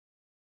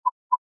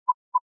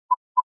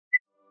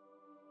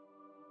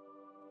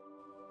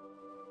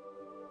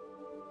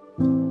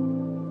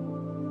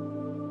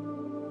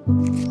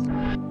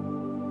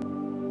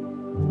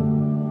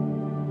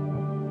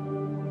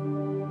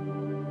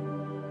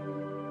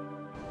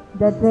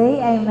The day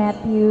I met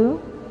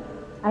you,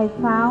 I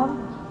found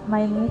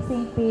my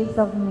missing piece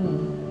of me.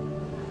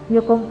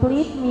 You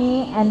complete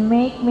me and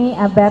make me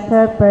a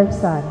better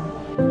person.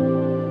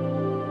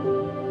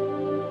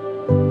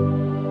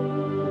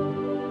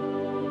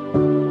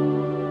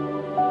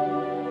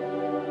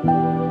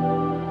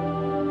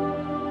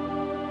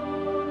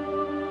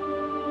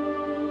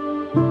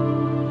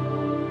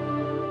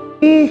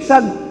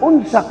 Isag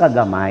unsa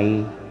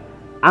kagamay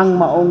ang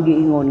maong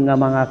giingon nga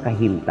mga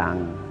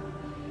kahimtang.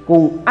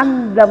 Kung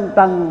andam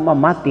tang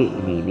mamati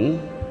nini,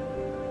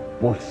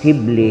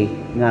 posible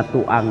nga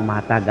tuang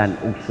matagan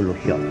og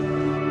solusyon.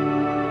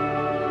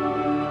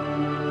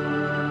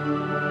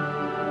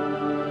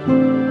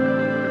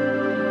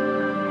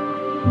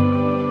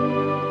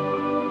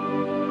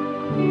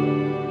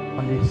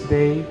 On this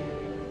day,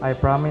 I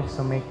promise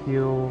to make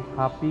you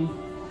happy,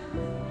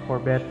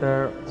 for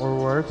better or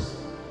worse.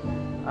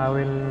 I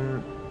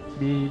will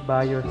be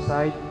by your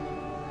side,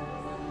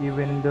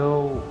 even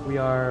though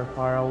we are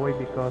far away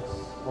because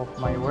of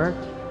my work.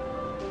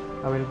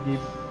 I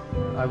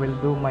will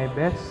do my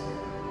best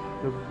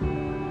to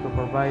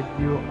provide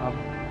you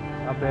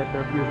a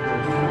better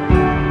future.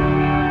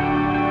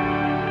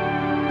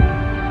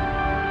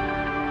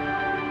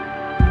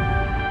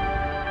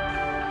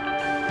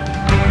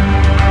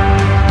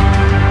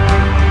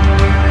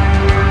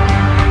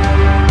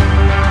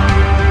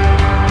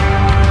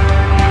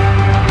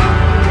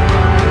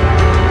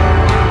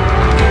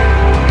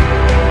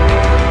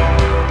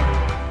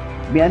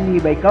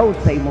 Mianhibay kaw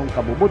sa imong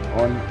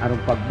kabubuton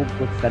aron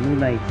pagbugtos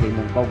kanunay sa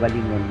imong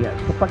kaugalingon diha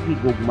sa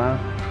paghigugma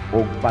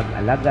o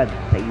pag-alagad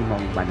sa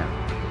imong bana.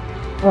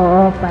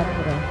 Oo,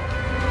 Padre.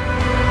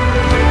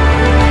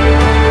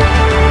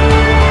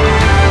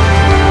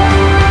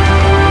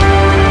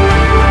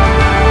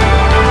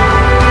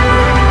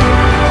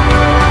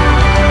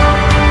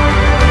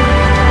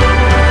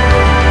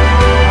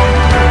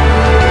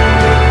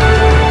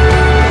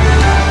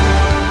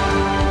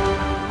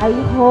 I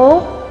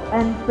hope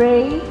and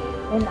pray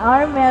in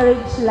our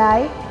marriage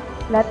life,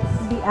 let's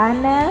be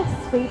honest,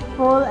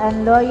 faithful,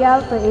 and loyal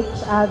to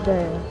each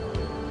other.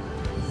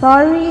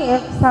 Sorry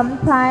if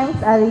sometimes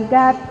I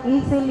got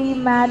easily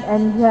mad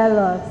and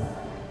jealous,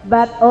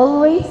 but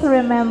always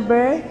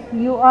remember,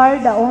 you are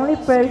the only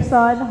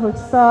person who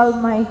stole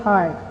my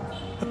heart.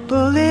 A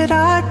bullet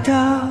I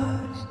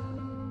dodged,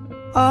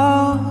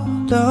 all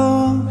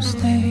those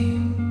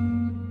things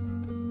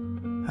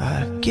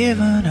I've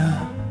given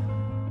up.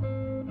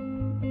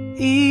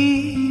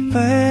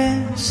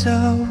 Even so,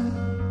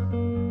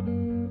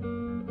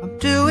 I'm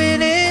doing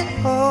it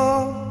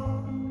all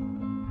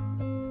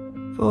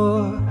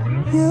for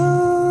you.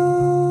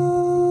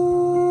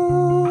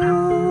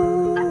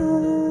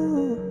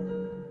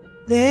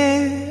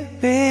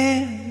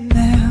 Living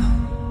now,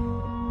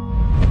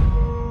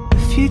 the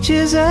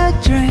future's a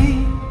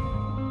dream,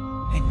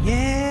 and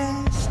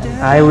yesterday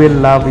I will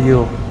love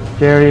you,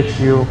 cherish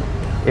you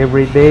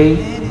every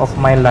day of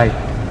my life,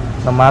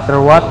 no matter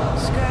what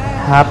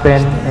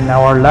happen in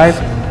our life.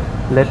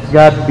 Let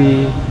God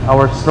be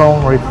our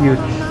strong refuge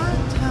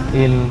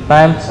in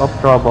times of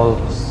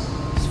troubles.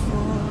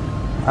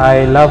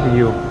 I love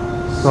you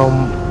so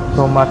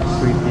much,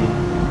 sweetie.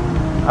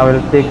 I will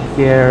take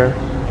care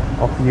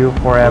of you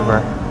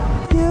forever.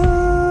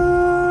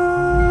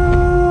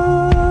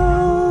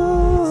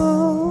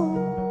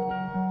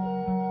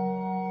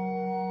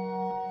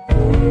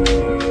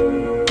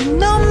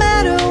 No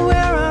matter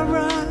where I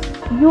run,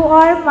 You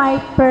are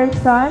my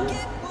person,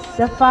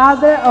 the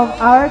father of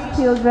our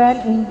children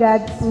in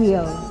God's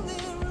will,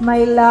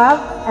 my love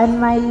and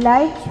my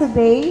life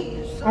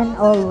today and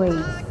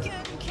always.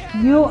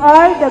 You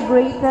are the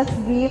greatest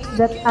gift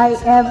that I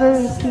ever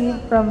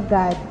received from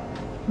God,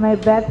 my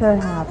better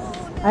half.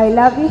 I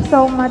love you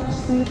so much,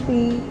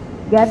 sweetie.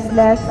 God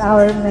bless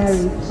our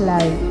marriage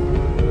life.